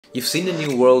You've seen the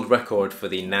new world record for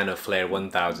the Nanoflare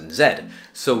 1000Z,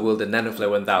 so will the Nanoflare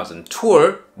 1000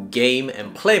 Tour, game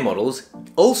and play models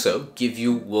also give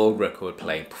you world record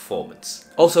playing performance?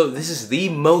 Also, this is the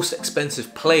most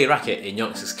expensive play racket in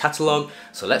Yonex's catalogue,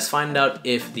 so let's find out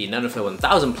if the Nanoflare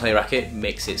 1000 play racket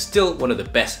makes it still one of the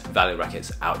best value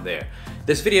rackets out there.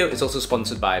 This video is also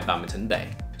sponsored by Badminton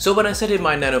Bay. So when I said in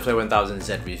my Nanoflare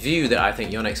 1000Z review that I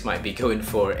think Yonex might be going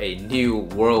for a new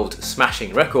world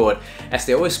smashing record, as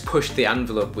they always push the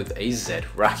envelope with a Z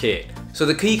racket. So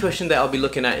the key question that I'll be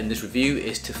looking at in this review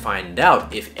is to find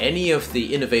out if any of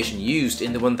the innovation used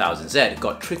in the 1000Z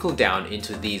got trickled down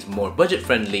into these more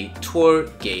budget-friendly tour,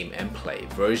 game and play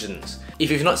versions.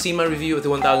 If you've not seen my review of the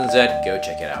 1000Z, go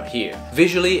check it out here.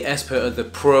 Visually, as per the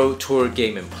Pro, Tour,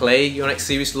 Game and Play Yonex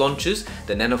series launches,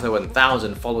 the Nanoflare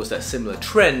 1000 follows that similar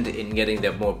trend in getting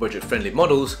their more budget-friendly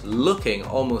models looking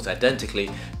almost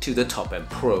identically to the top-end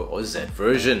Pro or Z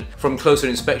version. From closer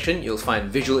inspection, you'll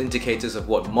find visual indicators of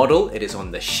what model it is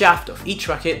on the shaft of each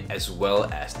racket as well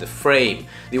as the frame.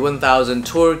 The 1000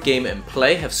 Tour, Game and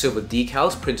Play have silver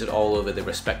decals printed all over the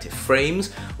respective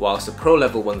frames, whilst the Pro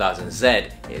level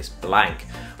 1000Z is blank.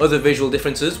 Other visual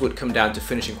differences would come down to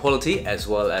finishing quality as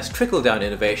well as trickle-down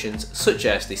innovations such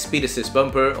as the speed assist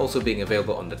bumper also being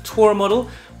available on the Tour model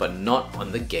but not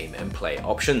on the game and play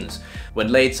options.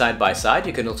 When laid side by side,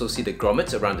 you can also see the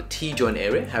grommets around the T-joint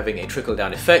area having a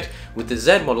trickle-down effect, with the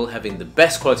Z model having the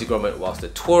best quality grommet whilst the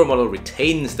Tour model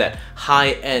retains that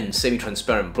high-end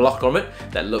semi-transparent block grommet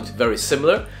that looked very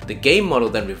similar. The game model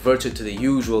then reverted to the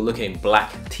usual looking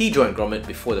black T-joint grommet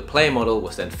before the play model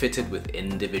was then fitted with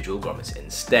individual grommets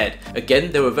instead.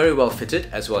 Again, they were very well fitted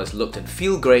as well as looked and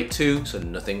feel great too, so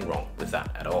nothing wrong with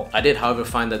that at all. I did however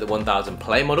find that the 1000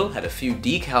 play model had a few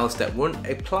decals that weren't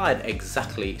applied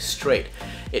exactly straight.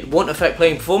 It won't affect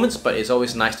playing performance, but it's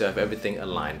always nice to have everything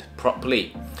aligned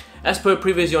properly. As per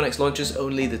previous Yonex launches,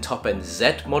 only the top-end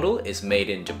Z model is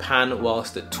made in Japan,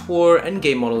 whilst the Tour and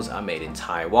Game models are made in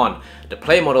Taiwan. The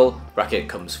Play model racket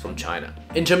comes from China.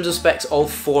 In terms of specs, all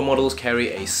four models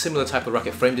carry a similar type of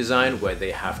racket frame design where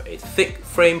they have a thick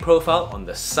frame profile on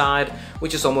the side,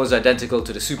 which is almost identical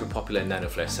to the super popular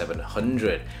Nanoflare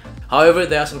 700. However,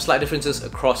 there are some slight differences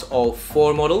across all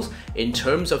four models. In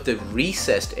terms of the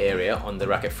recessed area on the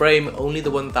racket frame, only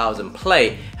the 1000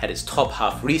 Play had its top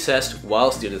half recessed,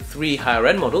 whilst the other three higher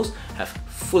end models have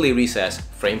fully recessed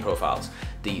frame profiles.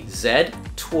 The Z,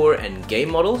 Tour and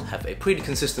Game models have a pretty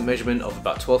consistent measurement of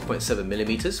about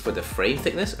 12.7mm for the frame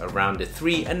thickness around the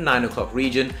 3 and 9 o'clock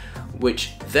region,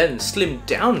 which then slimmed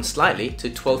down slightly to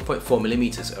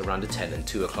 12.4mm around the 10 and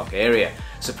 2 o'clock area.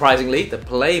 Surprisingly, the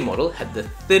Play model had the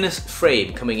thinnest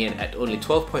frame, coming in at only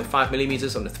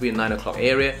 12.5mm on the 3 and 9 o'clock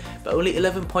area, but only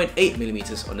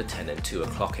 11.8mm on the 10 and 2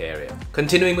 o'clock area.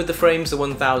 Continuing with the frames, the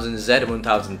 1000Z and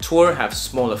 1000 Tour have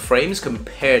smaller frames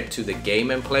compared to the Game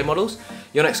and Play models.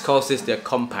 Yonex calls this their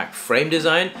compact frame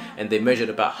design, and they measured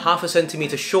about half a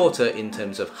centimeter shorter in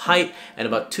terms of height and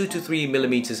about 2 to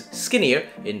 3mm skinnier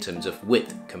in terms of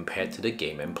width compared to the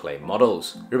Game and Play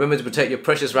models. Remember to protect your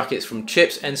precious rackets from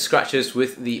chips and scratches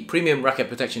with the premium racket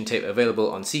protection tape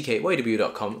available on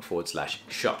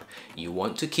ckyaw.com/shop. You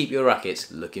want to keep your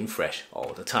rackets looking fresh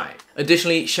all the time.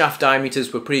 Additionally, shaft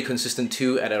diameters were pretty consistent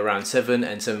too at around 7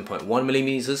 and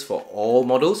 7.1mm for all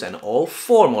models, and all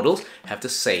four models have the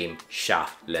same shaft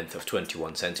length of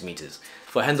 21cm.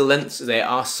 For handle lengths, there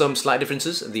are some slight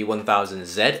differences. The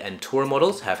 1000Z and Tour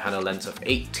models have handle lengths of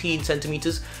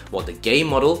 18cm, while the Game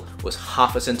model was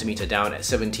half a centimeter down at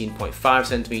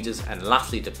 17.5cm, and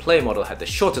lastly the Play model had the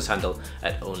shortest handle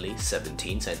at only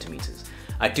 17cm.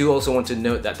 I do also want to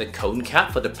note that the cone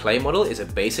cap for the Play model is a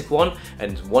basic one,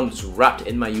 and once wrapped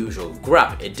in my usual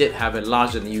grab, it did have a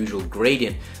larger than usual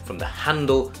gradient from the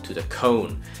handle to the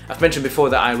cone. I've mentioned before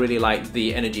that I really like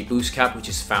the energy boost cap, which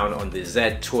is found on the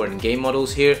Z, Tour and Game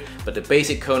models here, but the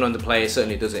basic cone on the Play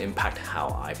certainly doesn't impact how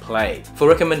I play. For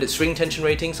recommended string tension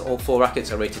ratings, all four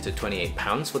rackets are rated to 28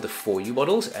 pounds for the 4U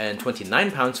models and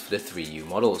 29 pounds for the 3U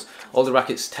models. All the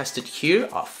rackets tested here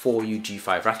are 4U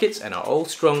G5 rackets and are all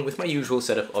strung with my usual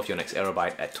setup of Yonex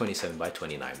Aerobite at 27 by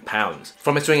 29 pounds.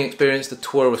 From my string experience, the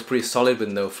Tour was pretty solid with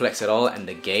no flex at all, and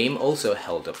the Game also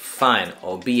held up fine,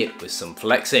 albeit with some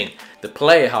flexing. The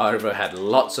Play, however, had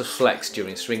lots of flex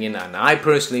during stringing, and I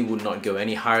personally would not go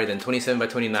any higher than 27 by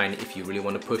 29 if you really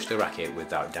want to push the racket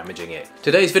without damaging it.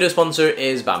 Today's video sponsor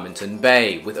is Badminton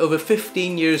Bay. With over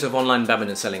 15 years of online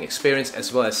badminton selling experience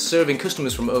as well as serving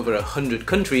customers from over 100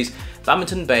 countries,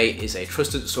 Badminton Bay is a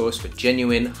trusted source for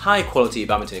genuine, high quality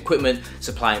badminton equipment,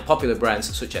 supplying popular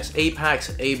brands such as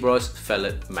Apex, Abros,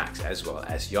 Fellet, Max as well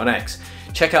as Yonex.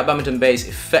 Check out Badminton Bay's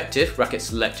effective racket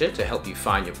selector to help you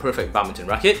find your perfect badminton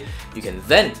racket. You can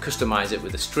then customize it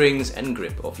with the strings and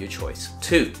grip of your choice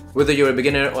too. Whether you're a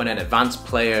beginner or an advanced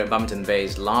player, Badminton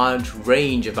Bay's large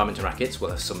range of badminton rackets will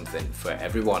have something for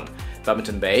everyone.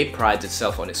 Badminton Bay prides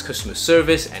itself on its customer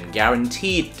service and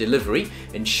guaranteed delivery,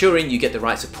 ensuring you get the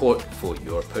right support for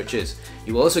your purchase.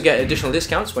 You will also get additional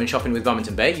discounts when shopping with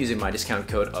Badminton Bay using my discount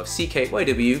code of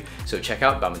CKYW, so check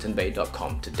out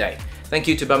badmintonbay.com today. Thank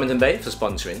you to Badminton Bay for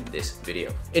sponsoring this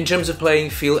video. In terms of playing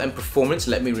feel and performance,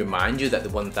 let me remind you that the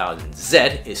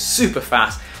 1000Z is super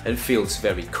fast and feels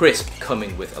very crisp,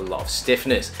 coming with a lot of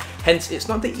stiffness. Hence, it's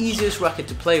not the easiest racket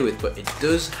to play with, but it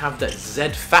does have that Z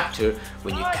factor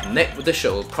when you connect with the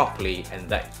shuttle properly, and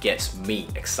that gets me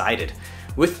excited.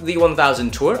 With the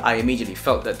 1000 Tour, I immediately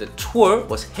felt that the Tour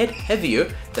was head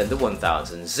heavier than the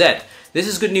 1000Z. This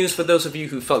is good news for those of you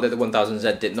who felt that the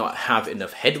 1000Z did not have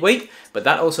enough head weight, but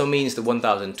that also means the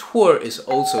 1000 Tour is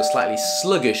also slightly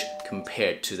sluggish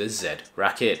compared to the Z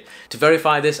racket. To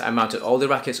verify this, I mounted all the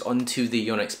rackets onto the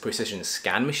Yonex Precision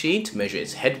Scan machine to measure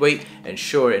its head weight, and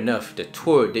sure enough, the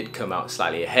Tour did come out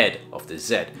slightly ahead of the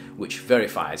Z, which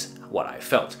verifies what I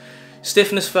felt.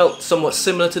 Stiffness felt somewhat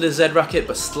similar to the Z racket,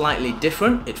 but slightly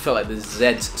different. It felt like the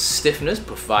Z's stiffness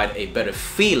provide a better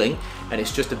feeling, and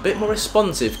it's just a bit more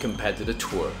responsive compared to the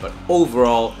Tour, but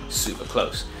overall super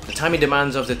close. The timing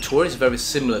demands of the Tour is very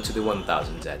similar to the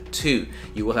 1000Z too.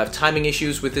 You will have timing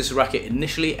issues with this racket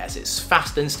initially as it's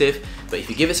fast and stiff, but if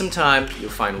you give it some time,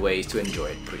 you'll find ways to enjoy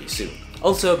it pretty soon.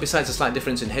 Also, besides a slight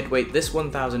difference in head weight, this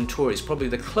 1000 Tour is probably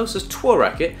the closest Tour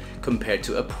racket compared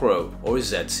to a Pro or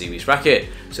Z series racket,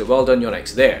 so well done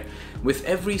Yonex there. With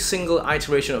every single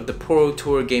iteration of the Pro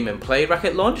Tour Game and Play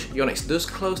racket launch, Yonex does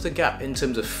close the gap in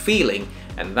terms of feeling,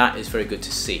 and that is very good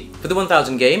to see. For the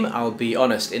 1000 game, I'll be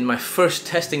honest, in my first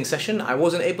testing session, I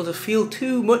wasn't able to feel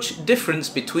too much difference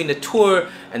between the Tour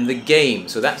and the game,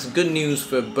 so that's good news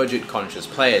for budget-conscious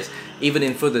players. Even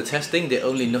in further testing, the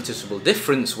only noticeable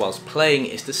difference whilst playing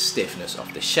is the stiffness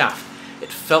of the shaft.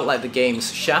 It felt like the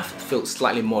game's shaft felt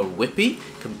slightly more whippy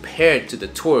compared to the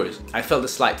Tour's. I felt a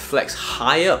slight flex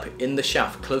high up in the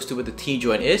shaft close to where the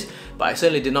T-joint is, but I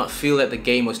certainly did not feel that the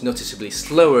game was noticeably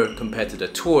slower compared to the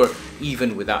Tour,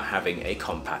 even without having a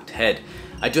compact head.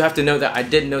 I do have to note that I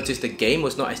did notice the game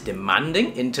was not as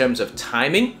demanding in terms of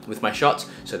timing with my shots,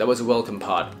 so that was a welcome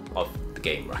part of the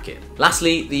game racket.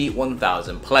 Lastly, the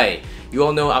 1000 Play. You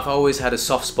all know I've always had a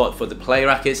soft spot for the Play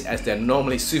rackets as they're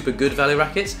normally super good value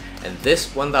rackets, and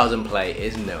this 1000 Play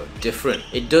is no different.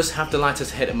 It does have the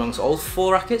lightest head amongst all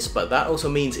 4 rackets, but that also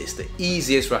means it's the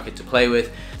easiest racket to play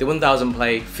with. The 1000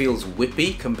 Play feels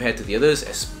whippy compared to the others,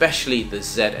 especially the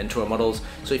Z and Tour models,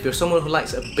 so if you're someone who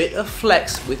likes a bit of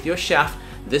flex with your shaft,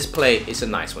 this play is a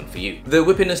nice one for you. The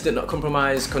whippiness did not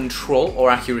compromise control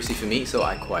or accuracy for me, so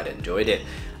I quite enjoyed it.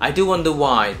 I do wonder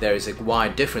why there is a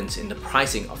wide difference in the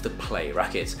pricing of the Play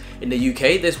rackets. In the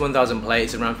UK, this 1000 Play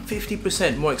is around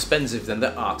 50% more expensive than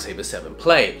the Arc Saber 7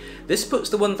 Play. This puts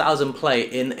the 1000 Play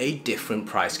in a different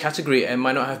price category and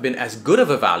might not have been as good of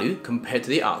a value compared to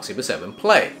the Arc Saber 7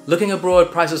 Play. Looking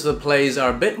abroad, prices of the Plays are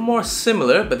a bit more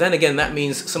similar, but then again that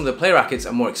means some of the Play rackets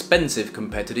are more expensive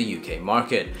compared to the UK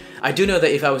market. I do know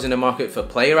that if I was in the market for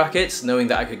Play rackets, knowing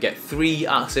that I could get 3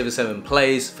 Arc Saber 7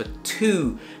 Plays for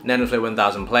 2 Nanoflare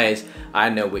 1000 Plays, I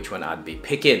know which one I'd be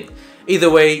picking.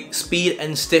 Either way, speed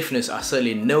and stiffness are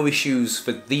certainly no issues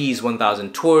for these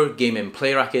 1000 Tour Game and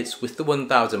Play rackets, with the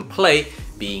 1000 Play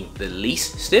being the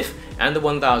least stiff and the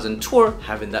 1000 Tour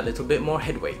having that little bit more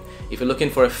headweight. If you're looking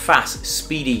for a fast,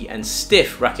 speedy and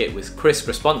stiff racket with crisp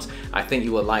response, I think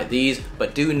you will like these,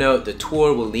 but do note the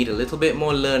Tour will need a little bit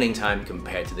more learning time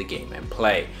compared to the Game and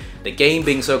Play. The Game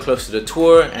being so close to the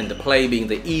Tour and the Play being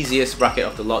the easiest racket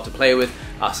of the lot to play with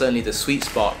are certainly the sweet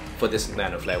spot for this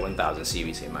Nanoflare 1000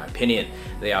 series in my opinion.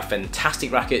 They are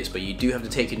fantastic rackets, but you do have to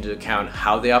take into account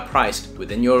how they are priced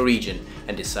within your region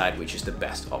and decide which is the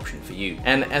best option for you.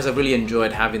 And as I've really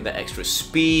enjoyed having the extra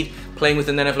speed playing with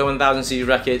the Nanoflare 1000 series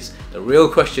rackets, the real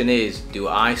question is, do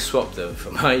I swap them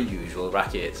for my usual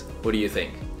rackets? What do you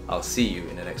think? I'll see you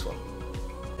in the next one.